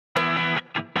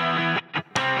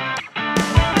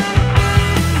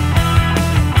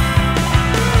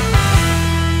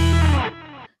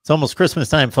almost Christmas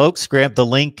time, folks. Grab the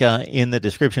link in the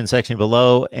description section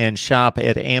below and shop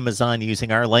at Amazon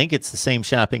using our link. It's the same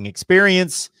shopping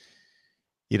experience.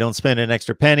 You don't spend an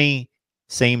extra penny.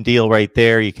 Same deal right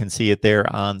there. You can see it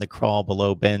there on the crawl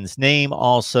below Ben's name.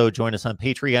 Also, join us on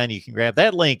Patreon. You can grab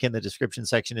that link in the description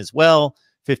section as well.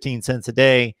 15 cents a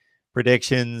day.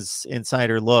 Predictions,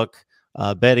 insider look,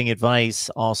 betting advice,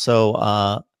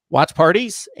 also watch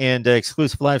parties and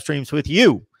exclusive live streams with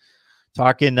you.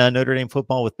 Talking Notre Dame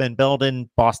football with Ben Belden.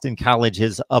 Boston College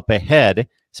is up ahead.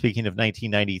 Speaking of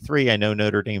 1993, I know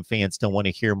Notre Dame fans don't want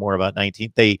to hear more about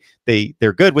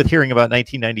they're good with hearing about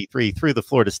 1993 through the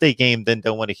Florida State game, then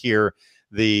don't want to hear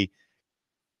the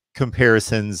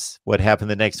comparisons, what happened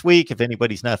the next week. If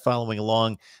anybody's not following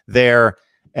along there,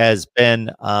 as Ben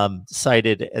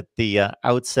cited at the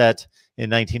outset, in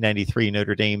 1993,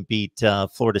 Notre Dame beat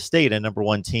Florida State, a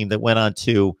 #1 team that went on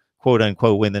to quote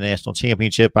unquote win the national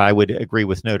championship. I would agree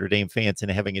with Notre Dame fans in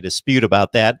having a dispute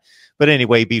about that. But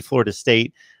anyway, beat Florida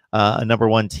State, a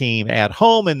 #1 team at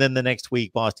home. And then the next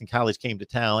week, Boston College came to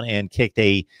town and kicked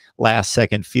a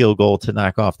last-second field goal to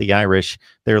knock off the Irish,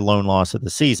 their lone loss of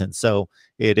the season. So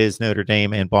it is Notre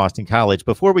Dame and Boston College.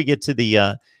 Before we get to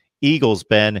the Eagles,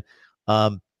 Ben,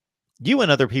 you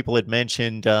and other people had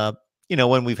mentioned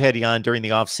when we've had you on during the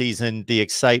offseason, the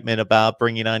excitement about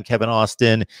bringing on Kevin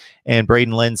Austin and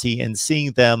Braden Lenzy and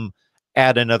seeing them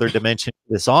add another dimension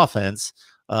to this offense.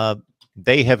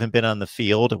 They haven't been on the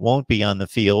field, won't be on the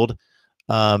field,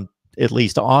 at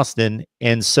least Austin.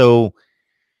 And so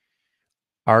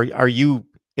are you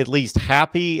at least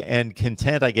happy and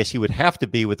content? I guess you would have to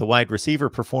be with the wide receiver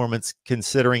performance,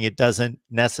 considering it doesn't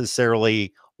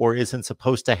necessarily or isn't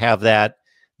supposed to have that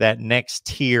next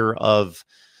tier of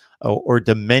or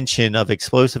dimension of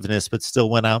explosiveness, but still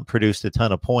went out and produced a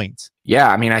ton of points. Yeah,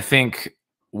 I mean, I think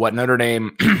what Notre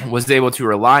Dame was able to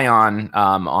rely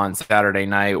on Saturday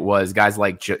night was guys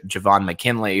like Javon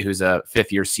McKinley, who's a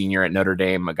fifth-year senior at Notre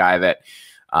Dame, a guy that,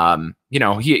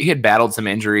 he had battled some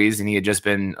injuries and he had just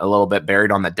been a little bit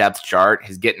buried on the depth chart.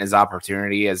 He's getting his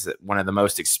opportunity as one of the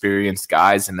most experienced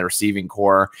guys in the receiving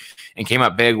corps and came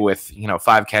up big with,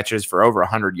 5 catches for over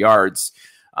 100 yards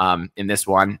in this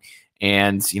one.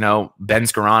 And, Ben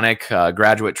Skoranek,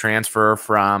 graduate transfer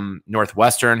from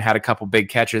Northwestern, had a couple big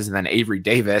catches. And then Avery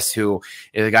Davis, who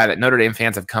is a guy that Notre Dame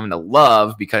fans have come to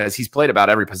love because he's played about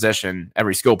every position,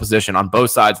 every skill position on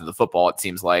both sides of the football, it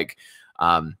seems like.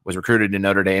 Was recruited to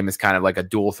Notre Dame as kind of like a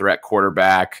dual threat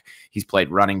quarterback. He's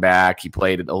played running back. He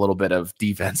played a little bit of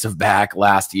defensive back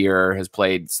last year, has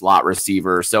played slot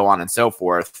receiver, so on and so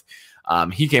forth.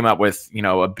 He came up with,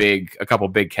 a couple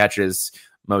big catches.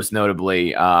 Most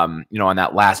notably, on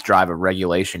that last drive of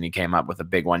regulation, he came up with a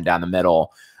big one down the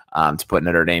middle to put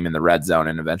Notre Dame in the red zone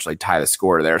and eventually tie the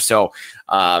score there. So,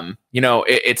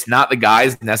 it's not the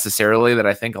guys necessarily that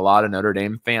I think a lot of Notre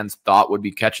Dame fans thought would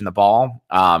be catching the ball.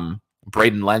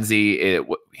 Braden Lenzy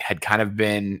had kind of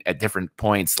been at different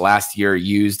points last year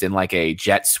used in like a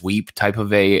jet sweep type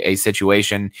of a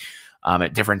situation.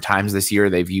 At different times this year,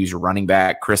 they've used running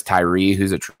back Chris Tyree,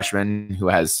 who's a freshman who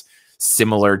has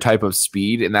similar type of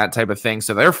speed and that type of thing.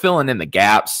 So they're filling in the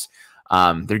gaps.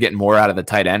 They're getting more out of the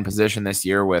tight end position this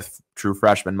year with true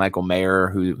freshman Michael Mayer,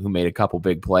 who made a couple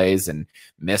big plays and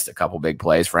missed a couple big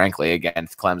plays, frankly,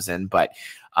 against Clemson. But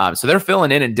so they're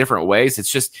filling in different ways.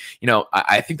 It's just,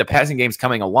 I think the passing game's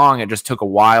coming along. It just took a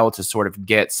while to sort of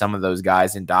get some of those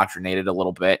guys indoctrinated a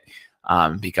little bit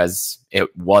because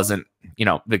it wasn't,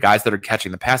 the guys that are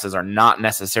catching the passes are not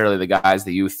necessarily the guys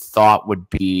that you thought would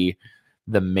be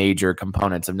the major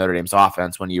components of Notre Dame's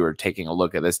offense when you were taking a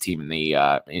look at this team in the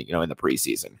in the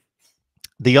preseason.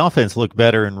 The offense looked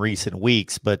better in recent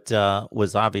weeks, but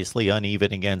was obviously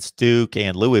uneven against Duke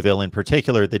and Louisville in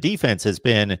particular. The defense has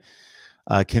been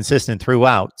consistent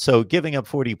throughout. So giving up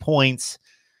 40 points,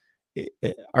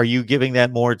 are you giving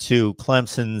that more to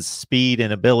Clemson's speed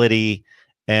and ability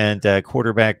and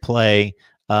quarterback play?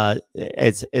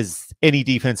 As any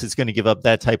defense is going to give up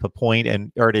that type of point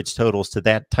and yardage totals to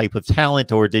that type of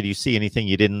talent, or did you see anything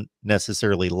you didn't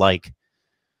necessarily like?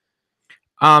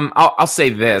 I'll say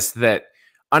this, that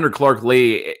under Clark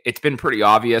Lee, it's been pretty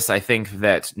obvious, I think,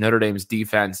 that Notre Dame's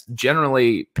defense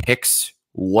generally picks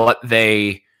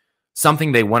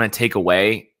something they want to take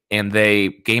away, and they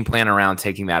game plan around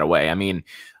taking that away. I mean,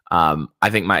 I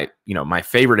think my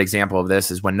favorite example of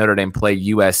this is when Notre Dame played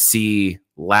USC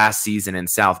last season in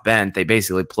South Bend. They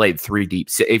basically played 3 deep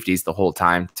safeties the whole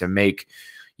time to make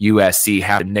USC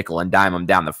have to nickel and dime them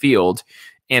down the field.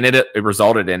 And it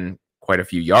resulted in quite a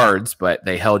few yards, but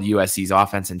they held USC's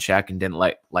offense in check and didn't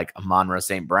let like Amon-Ra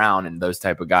St. Brown and those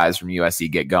type of guys from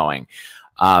USC get going.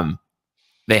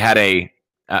 They had a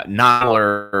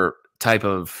nominal type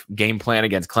of game plan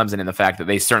against Clemson in the fact that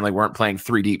they certainly weren't playing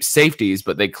 3 deep safeties,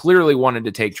 but they clearly wanted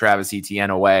to take Travis Etienne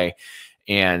away,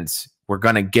 and were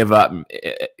going to give up,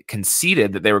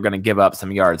 conceded that they were going to give up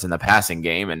some yards in the passing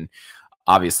game. And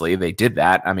obviously they did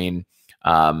that. I mean,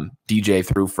 DJ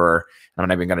threw for, I'm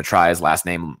not even going to try his last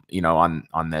name,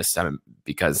 on this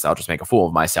because I'll just make a fool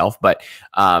of myself, but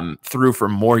threw for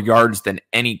more yards than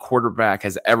any quarterback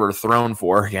has ever thrown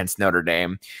for against Notre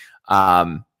Dame,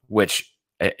 which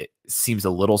it seems a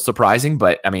little surprising,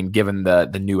 but I mean, given the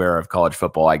new era of college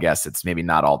football, I guess it's maybe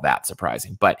not all that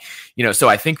surprising. But, so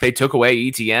I think they took away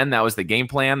Etienne. That was the game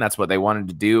plan. That's what they wanted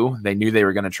to do. They knew they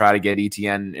were going to try to get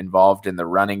Etienne involved in the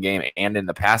running game and in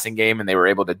the passing game, and they were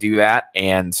able to do that.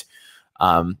 And,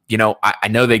 I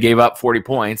know they gave up 40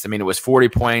 points. I mean, it was 40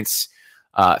 points,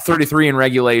 33 in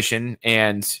regulation.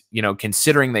 And,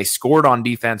 considering they scored on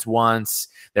defense once,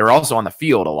 they were also on the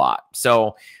field a lot.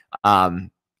 So,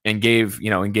 and gave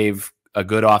a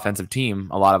good offensive team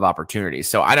a lot of opportunities.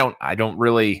 So I don't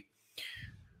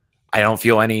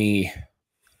feel any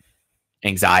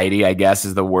anxiety, I guess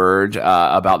is the word,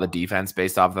 about the defense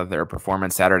based off of their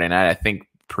performance Saturday night. I think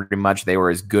pretty much they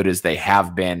were as good as they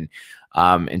have been,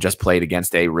 and just played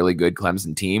against a really good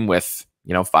Clemson team with,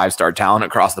 5-star talent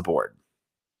across the board.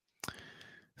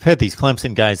 I've had these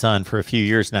Clemson guys on for a few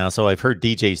years now, so I've heard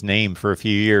DJ's name for a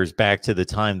few years back to the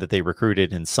time that they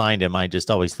recruited and signed him. I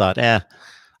just always thought,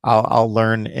 I'll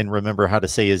learn and remember how to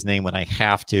say his name when I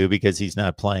have to because he's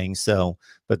not playing. So,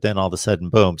 but then all of a sudden,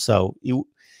 boom. So,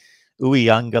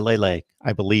 Uiagalelei,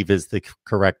 I believe is the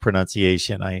correct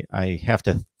pronunciation. I have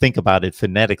to think about it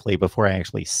phonetically before I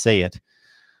actually say it.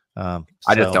 I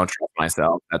just don't trust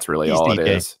myself. That's really all DJ. It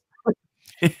is.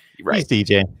 Right. He's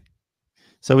DJ.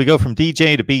 So we go from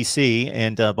DJ to BC,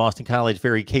 and Boston College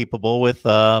very capable with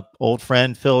old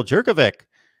friend Phil Jurkovic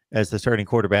as the starting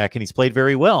quarterback, and he's played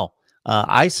very well.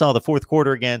 I saw the fourth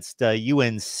quarter against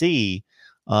UNC.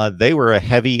 They were a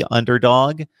heavy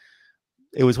underdog.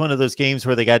 It was one of those games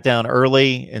where they got down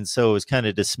early, and so it was kind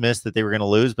of dismissed that they were going to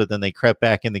lose, but then they crept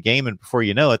back in the game, and before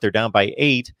you know it, they're down by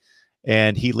 8,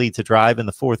 and he leads a drive in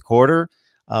the fourth quarter.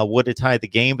 Would have tied the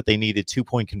game, but they needed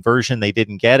 2-point conversion. They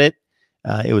didn't get it.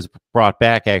 It was brought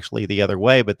back actually the other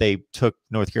way, but they took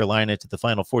North Carolina to the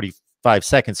final 45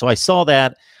 seconds. So I saw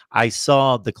that. I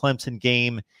saw the Clemson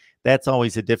game. That's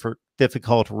always a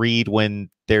difficult read when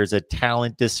there's a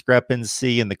talent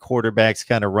discrepancy and the quarterback's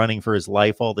kind of running for his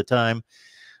life all the time.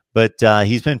 But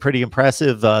he's been pretty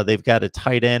impressive. They've got a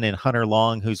tight end in Hunter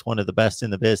Long, who's one of the best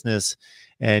in the business.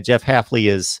 And Jeff Hafley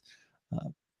is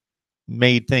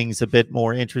made things a bit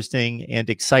more interesting and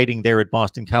exciting there at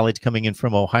Boston College coming in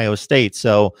from Ohio State.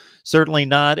 So certainly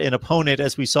not an opponent,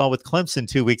 as we saw with Clemson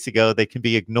 2 weeks ago, that can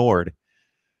be ignored.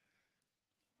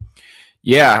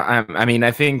 Yeah, I mean,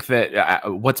 I think that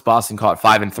what's Boston called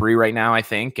 5-3 right now, I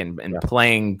think, and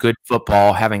playing good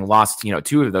football, having lost,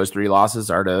 2 of those 3 losses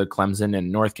are to Clemson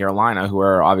and North Carolina, who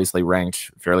are obviously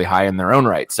ranked fairly high in their own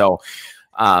right. So,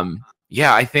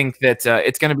 yeah, I think that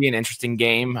it's going to be an interesting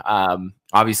game.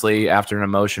 Obviously, after an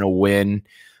emotional win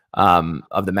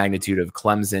of the magnitude of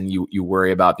Clemson, you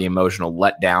worry about the emotional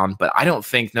letdown. But I don't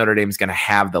think Notre Dame is going to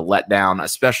have the letdown,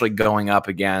 especially going up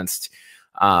against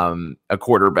a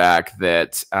quarterback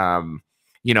that,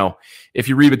 if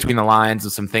you read between the lines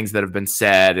of some things that have been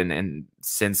said and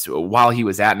since while he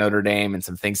was at Notre Dame and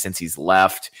some things since he's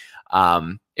left,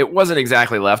 it wasn't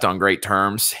exactly left on great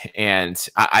terms. And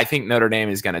I think Notre Dame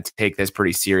is going to take this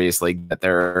pretty seriously, that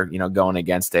they're, going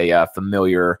against a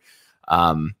familiar,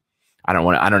 I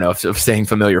don't know if saying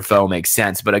familiar foe makes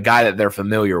sense, but a guy that they're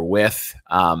familiar with.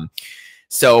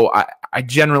 So I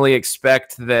generally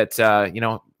expect that,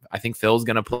 I think Phil's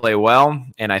going to play well,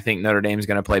 and I think Notre Dame's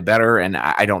going to play better. And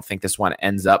I don't think this one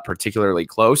ends up particularly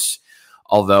close,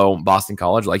 although Boston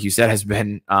College, like you said, has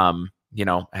been,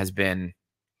 has been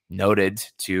noted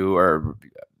to, or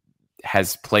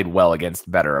has played well against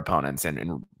better opponents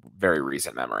in very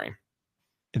recent memory.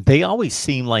 They always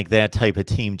seem like that type of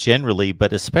team generally,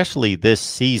 but especially this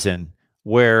season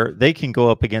where they can go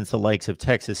up against the likes of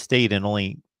Texas State and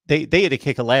only they had to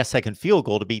kick a last-second field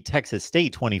goal to beat Texas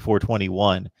State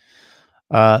 24-21.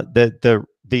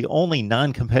 The only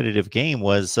non-competitive game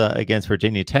was against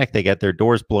Virginia Tech. They got their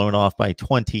doors blown off by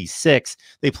 26.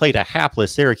 They played a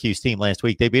hapless Syracuse team last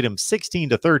week. They beat them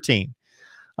 16-13.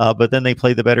 But then they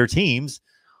played the better teams,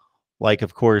 like,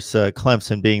 of course,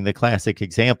 Clemson being the classic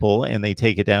example, and they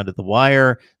take it down to the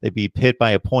wire. They beat Pitt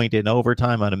by a point in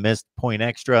overtime on a missed point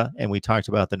extra, and we talked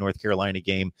about the North Carolina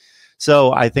game.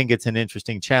 So I think it's an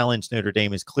interesting challenge. Notre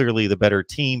Dame is clearly the better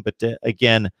team, but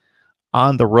again,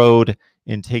 on the road,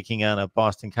 in taking on a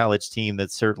Boston College team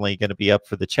that's certainly going to be up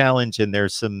for the challenge. And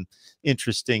there's some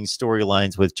interesting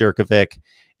storylines with Jerkovic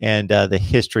and the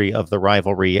history of the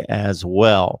rivalry as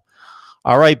well.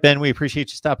 All right, Ben, we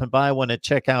appreciate you stopping by. I want to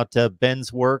check out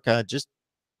Ben's work. Just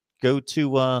go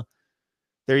to,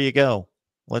 there you go.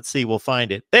 Let's see, we'll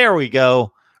find it. There we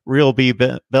go. Real B.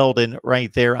 Belden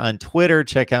right there on Twitter.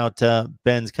 Check out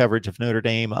Ben's coverage of Notre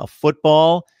Dame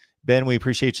football. Ben, we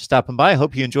appreciate you stopping by. I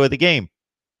hope you enjoy the game.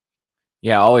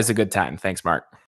 Yeah, always a good time. Thanks, Mark.